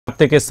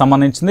వార్తకి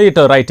సంబంధించింది.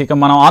 ఇటు రైట్ ఇక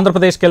మనం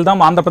ఆంధ్రప్రదేశ్కి వెళ్దాం.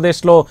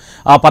 ఆంధ్రప్రదేశ్లో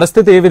ఆ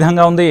పరిస్థితి ఏ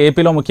విధంగా ఉంది?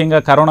 ఏపీలో ముఖ్యంగా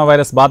కరోనా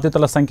వైరస్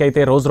బాధితుల సంఖ్య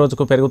అయితే రోజు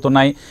రోజుకు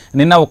పెరుగుతున్నాయి.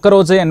 నిన్న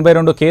ఒక్కరోజే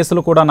 82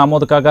 కేసులు కూడా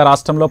నమోదు కాగా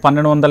రాష్ట్రంలో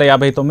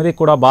 1259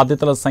 కూడా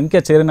బాధితుల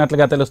సంఖ్య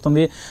చేరినట్లుగా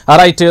తెలుస్తుంది.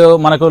 రైట్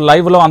మనకు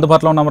లైవ్లో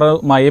అందుబాటులో ఉన్నారు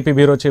మా ఏపీ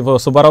బ్యూరో చీఫ్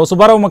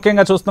సుబ్బారావు.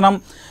 ముఖ్యంగా చూస్తున్నాం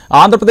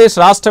ఆంధ్రప్రదేశ్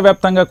రాష్ట్ర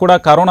వ్యాప్తంగా కూడా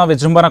కరోనా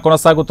విజృంభణ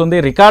కొనసాగుతుంది.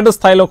 రికార్డు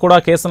స్థాయిలో కూడా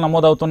కేసులు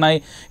నమోదవుతున్నాయి.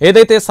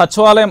 ఏదైతే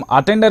సచివాలయం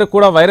అటెండర్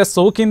కూడా వైరస్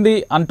సోకింది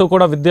అంటూ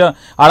కూడా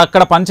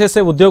అక్కడ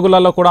పనిచేసే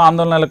ఉద్యోగులలో కూడా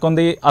ఆందోళన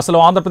నెలకొంది. అసలు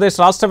ఆంధ్రప్రదేశ్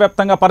రాష్ట్ర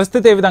వ్యాప్తంగా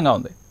పరిస్థితి ఏ విధంగా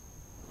ఉంది?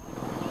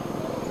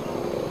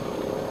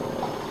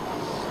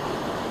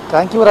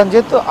 Thank you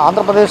Ranjith.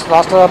 ఆంధ్రప్రదేశ్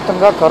రాష్ట్ర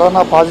వ్యాప్తంగా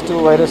కరోనా పాజిటివ్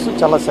వైరస్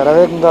చాలా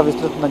శరవేగంగా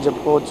విస్తృతుందని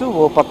చెప్పుకోవచ్చు.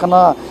 ఓ పక్కన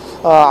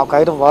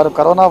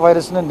కరోనా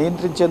వైరస్ని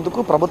నియంత్రించేందుకు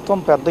ప్రభుత్వం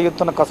పెద్ద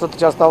ఎత్తున కసరత్తు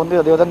చేస్తూ ఉంది.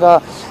 అదేవిధంగా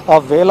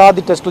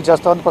వేలాది టెస్టులు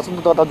చేస్తూ ఉంది.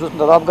 ప్రస్తుతం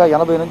చూస్తున్న దాదాపుగా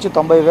 80 నుంచి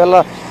 90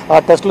 వేల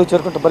టెస్టులు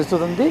చేరుకుంటున్న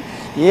పరిస్థితి ఉంది.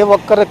 ఏ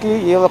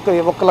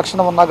ఒక్క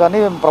లక్షణం ఉన్నా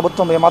కానీ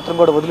ప్రభుత్వం ఏమాత్రం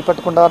కూడా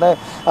వదిలిపెట్టకుండానే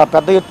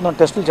పెద్ద ఎత్తున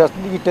టెస్టులు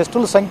చేస్తుంది. ఈ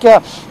టెస్టుల సంఖ్య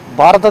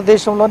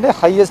భారతదేశంలోనే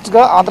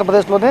హైయెస్ట్గా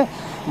ఆంధ్రప్రదేశ్లోనే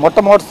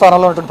మొట్టమొదటి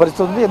స్థానంలో ఉన్నటువంటి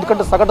పరిస్థితి ఉంది.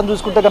 ఎందుకంటే సగటును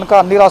చూసుకుంటే కనుక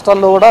అన్ని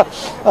రాష్ట్రాల్లో కూడా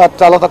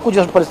చాలా తక్కువ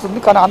చేసిన పరిస్థితి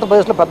ఉంది. కానీ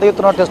ఆంధ్రప్రదేశ్లో పెద్ద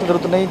ఎత్తున టెస్టులు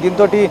జరుగుతున్నాయి.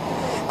 దీంతో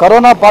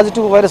కరోనా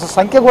పాజిటివ్ వైరస్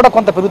సంఖ్య కూడా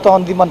కొంత పెరుగుతూ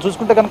ఉంది. మనం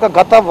చూసుకుంటే కనుక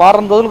గత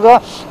వారం రోజులుగా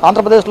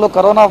ఆంధ్రప్రదేశ్లో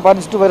కరోనా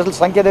పాజిటివ్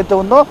వైరస్ సంఖ్య ఏదైతే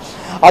ఉందో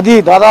అది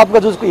దాదాపుగా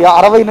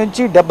 60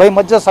 నుంచి 70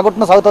 మధ్య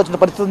సగటున సాగుతూ వచ్చిన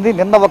పరిస్థితి ఉంది.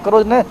 నిన్న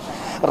ఒక్కరోజునే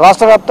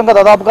రాష్ట్ర వ్యాప్తంగా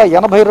దాదాపుగా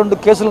 82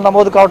 కేసులు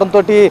నమోదు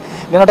కావడంతో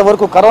నిన్నటి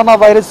వరకు కరోనా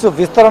వైరస్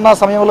విస్తరణ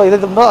సమయంలో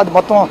ఏదైతే ఉందో అది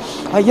మొత్తం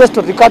హైయెస్ట్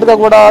రికార్డుగా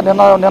కూడా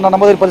నిన్న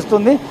నమోదైన పరిస్థితి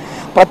ఉంది.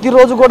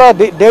 ప్రతిరోజు కూడా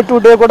డే టు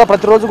డే కూడా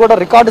ప్రతిరోజు కూడా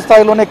రికార్డు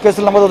స్థాయిలోనే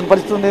కేసులు నమోదవుతున్న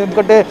పరిస్థితి ఉంది.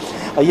 ఎందుకంటే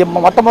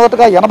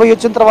మొట్టమొదటిగా 80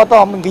 వచ్చిన తర్వాత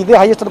ఇదే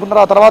హైయెస్ట్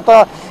అనుకున్నారు. ఆ తర్వాత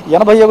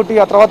 81,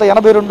 ఆ తర్వాత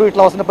 82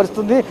 ఇట్లా వస్తున్న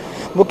పరిస్థితి ఉంది.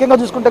 ముఖ్యంగా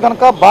చూసుకుంటే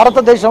కనుక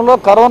భారతదేశంలో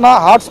కరోనా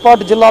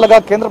హాట్స్పాట్ జిల్లాలుగా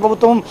కేంద్ర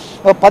ప్రభుత్వం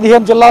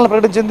 15 జిల్లాలను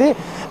ప్రకటించింది.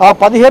 ఆ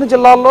 15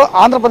 జిల్లాల్లో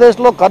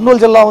ఆంధ్రప్రదేశ్లో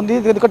కర్నూలు జిల్లా ఉంది.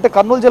 ఎందుకంటే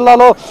కర్నూలు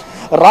జిల్లాలో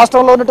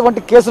రాష్ట్రంలో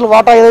ఉన్నటువంటి కేసుల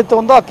వాటా ఏదైతే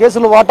ఉందో ఆ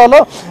కేసుల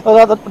వాటాలో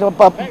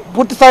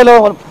పూర్తి స్థాయిలో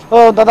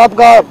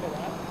దాదాపుగా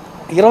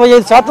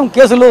 25%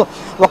 కేసులు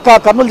ఒక్క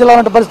కర్నూలు జిల్లా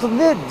ఉన్న పరిస్థితి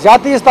ఉంది.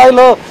 జాతీయ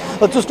స్థాయిలో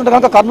చూసుకుంటే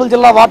కనుక కర్నూలు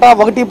జిల్లా వాటా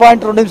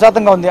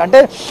 1.28%గా ఉంది. అంటే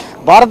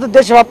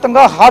భారతదేశ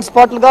వ్యాప్తంగా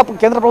హాట్స్పాట్లుగా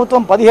కేంద్ర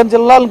ప్రభుత్వం 15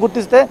 జిల్లాలను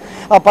గుర్తిస్తే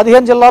ఆ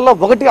 15 జిల్లాల్లో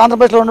ఒకటి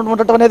ఆంధ్రప్రదేశ్లో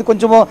ఉండటం అనేది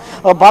కొంచెము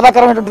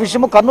బాధాకరమైనటువంటి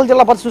విషయము. కర్నూలు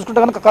జిల్లా పరిస్థితి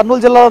చూసుకుంటే కనుక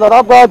కర్నూలు జిల్లాలో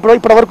దాదాపుగా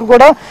ఇప్పటి వరకు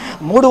కూడా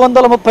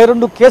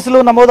 332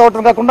 కేసులు నమోదు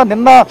అవడం కాకుండా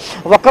నిన్న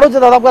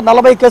ఒక్కరోజు దాదాపుగా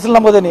 40 కేసులు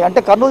నమోదైనాయి.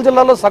 అంటే కర్నూలు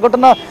జిల్లాలో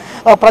సగటున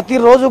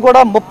ప్రతిరోజు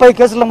కూడా 30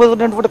 కేసులు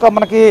నమోదైనటువంటి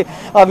మనకి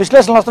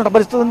విశ్లేషణ వస్తున్న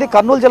పరిస్థితి ఉంది.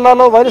 కర్నూలు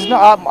జిల్లాలో వైరస్ని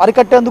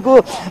అరికట్టేందుకు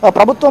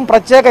ప్రభుత్వం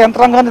ప్రత్యేక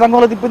యంత్రాంగాన్ని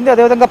రంగంలో దింపింది.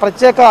 అదేవిధంగా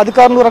ప్రత్యేక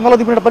అధికారులు రంగంలో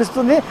దింపిన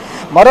పరిస్థితి ఉంది.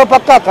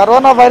 మరోపక్క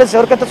కరోనా వైరస్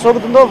ఎవరికైతే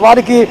సోకుతుందో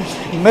వారికి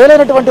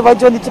మేలైనటువంటి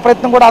వైద్యం అందించే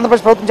ప్రయత్నం కూడా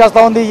ఆంధ్రప్రదేశ్ ప్రభుత్వం చేస్తూ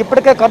ఉంది.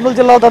 ఇప్పటికే కర్నూలు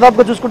జిల్లాలో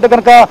దాదాపుగా చూసుకుంటే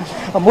కనుక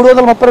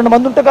 332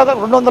 మంది ఉంటే కాక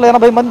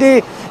 280 మంది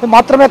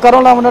మాత్రమే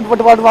కరోనా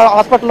ఉన్నటువంటి వాళ్ళు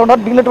హాస్పిటల్లో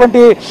ఉన్నారు.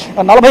 మిగిలినటువంటి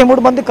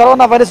 43 మంది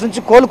కరోనా వైరస్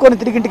నుంచి కోలుకొని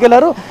తిరిగి ఇంటికి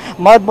వెళ్ళారు.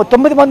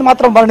 9 మంది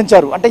మాత్రం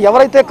మరణించారు. అంటే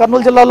ఎవరైతే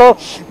కర్నూలు జిల్లాలో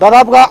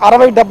దాదాపుగా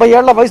 60-70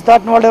 ఏళ్ల వయసు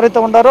దాటిన వాళ్ళు ఎవరైతే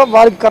ఉన్నారో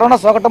వారికి కరోనా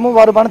సోకటము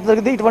వారు మరణించడం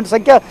జరిగింది. ఇటువంటి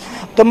సంఖ్య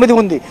 9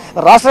 ఉంది.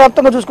 రాష్ట్ర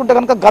వ్యాప్తంగా చూసుకుంటే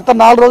కనుక గత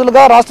 4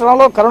 రోజులుగా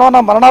రాష్ట్రంలో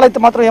కరోనా మరణాలు అయితే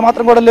మాత్రం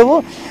ఏమాత్రం కూడా లేవు.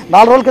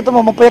 4 రోజుల క్రితం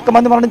 31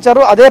 మంది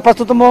మరణించారు. అదే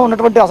ప్రస్తుతము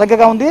ఉన్నటువంటి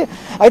సంఖ్యగా ఉంది.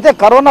 అయితే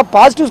కరోనా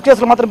పాజిటివ్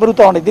కేసులు మాత్రం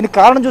పెరుగుతూ ఉన్నాయి. దీనికి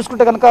కారణం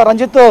చూసుకుంటే కనుక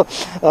రంజిత్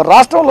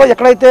రాష్ట్రంలో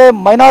ఎక్కడైతే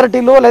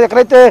మైనారిటీలు లేదా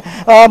ఎక్కడైతే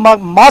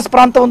మాస్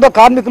ప్రాంతం ఉందో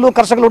కార్మికులు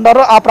కర్షకులు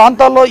ఉన్నారో ఆ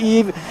ప్రాంతాల్లో ఈ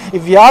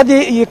వ్యాధి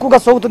ఎక్కువగా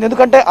సోకుతుంది.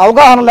 ఎందుకంటే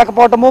అవగాహన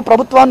లేకపోవటము,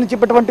 ప్రభుత్వాన్ని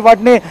చెప్పేటువంటి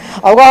వాటిని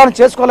అవగాహన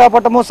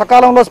చేసుకోలేకపోవటము,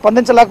 సకాలంలో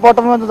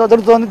స్పందించలేకపోవటం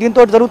జరుగుతుంది.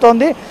 దీంతో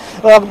జరుగుతోంది.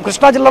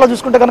 కృష్ణా జిల్లాలో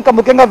చూసుకుంటే కనుక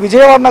ముఖ్యంగా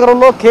విజయవాడ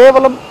నగరంలో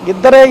కేవలం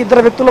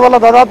ఇద్దరు వ్యక్తుల వల్ల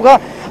దాదాపుగా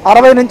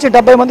 60 నుంచి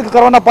 70 మందికి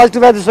కరోనా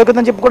పాజిటివ్ వ్యాధి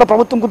సోకిందని చెప్పి కూడా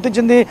ప్రభుత్వం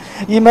గుర్తించింది.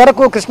 ఈ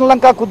మేరకు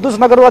కృష్ణలంక, కుద్దూస్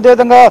నగర్,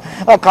 అదేవిధంగా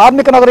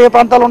కార్మిక నగర్ ఏ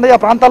ప్రాంతాలు ఉన్నాయి ఆ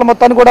ప్రాంతాల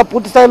మొత్తాన్ని కూడా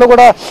పూర్తి స్థాయిలో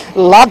కూడా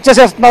లాక్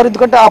చేసేస్తున్నారు.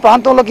 ఎందుకంటే ఆ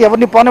ప్రాంతంలోకి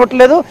ఎవరిని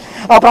పోనివ్వట్లేదు,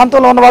 ఆ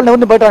ప్రాంతంలో ఉన్న వాళ్ళని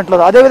ఎవరిని బయట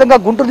అంటలేదు. అదేవిధంగా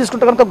గుంటూరు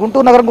తీసుకుంటే కనుక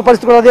గుంటూరు నగరం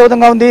పరిస్థితి కూడా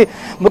అదేవిధంగా ఉంది.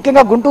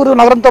 ముఖ్యంగా గుంటూరు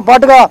నగరంతో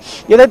పాటుగా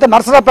ఏదైతే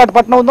నర్సరాపేట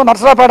పట్టణం ఉందో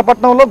నర్సరాపేట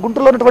పట్టణంలో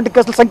గుంటూరులో ఉన్నటువంటి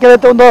కేసుల సంఖ్య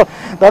ఏదైతే ఉందో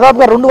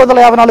దాదాపుగా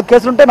 254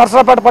 కేసులు ఉంటే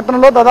నర్సరాపేట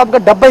పట్టణంలో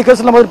దాదాపుగా 70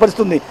 కేసులు నమోదు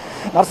పరిస్థితుంది.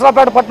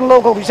 నర్సరాపేట పట్టణంలో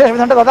ఒక విశేషం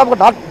ఏంటంటే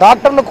దాదాపుగా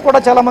డాక్టర్లకు కూడా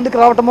చాలా మందికి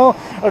రావటము,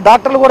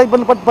 డాక్టర్లు కూడా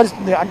ఇబ్బంది పడే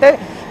పరిస్థితి. అంటే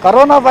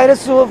కరోనా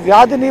వైరస్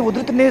వ్యాధిని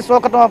ఉధృతిని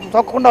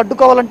సోకకుండా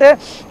అడ్డుకోవాలంటే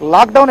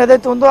లాక్డౌన్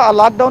ఏదైతే ఉందో ఆ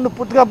లాక్డౌన్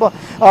పూర్తిగా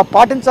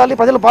పాటించాలి,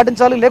 ప్రజలు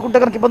పాటించాలి, లేకుంటే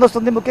కనుక ఇబ్బంది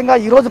వస్తుంది. ముఖ్యంగా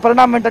ఈ రోజు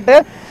పరిణామం ఏంటంటే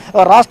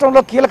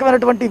రాష్ట్రంలో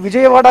కీలకమైనటువంటి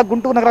విజయవాడ,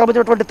 గుంటూరు నగరాల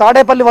మధ్య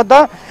తాడేపల్లి వద్ద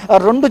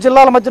 2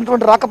 జిల్లాల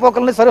మధ్య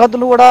రాకపోకలని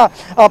సరిహద్దులు కూడా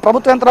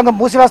ప్రభుత్వ యంత్రాంగం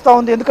మూసివేస్తా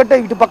ఉంది. ఎందుకంటే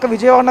ఇటు పక్క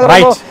విజయవాడ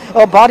నగరంలో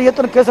భారీ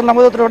ఎత్తున కేసులు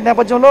నమోదవుతున్న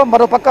నేపథ్యంలో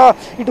మరో పక్క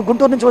ఇటు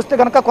గుంటూరు నుంచి వస్తే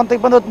కనుక కొంత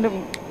ఇబ్బంది అవుతుంది.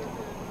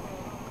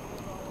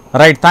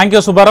 Right, thank you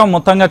Subbarao.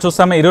 మొత్తంగా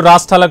చూసాము ఇరు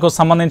రాష్ట్రాలకు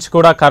సంబంధించి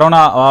కూడా కరోనా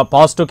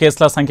పాజిటివ్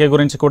కేసుల సంఖ్య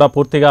గురించి కూడా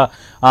పూర్తిగా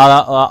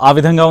ఆ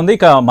విధంగా ఉంది.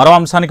 ఇక మరో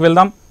అంశానికి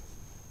వెళ్దాం.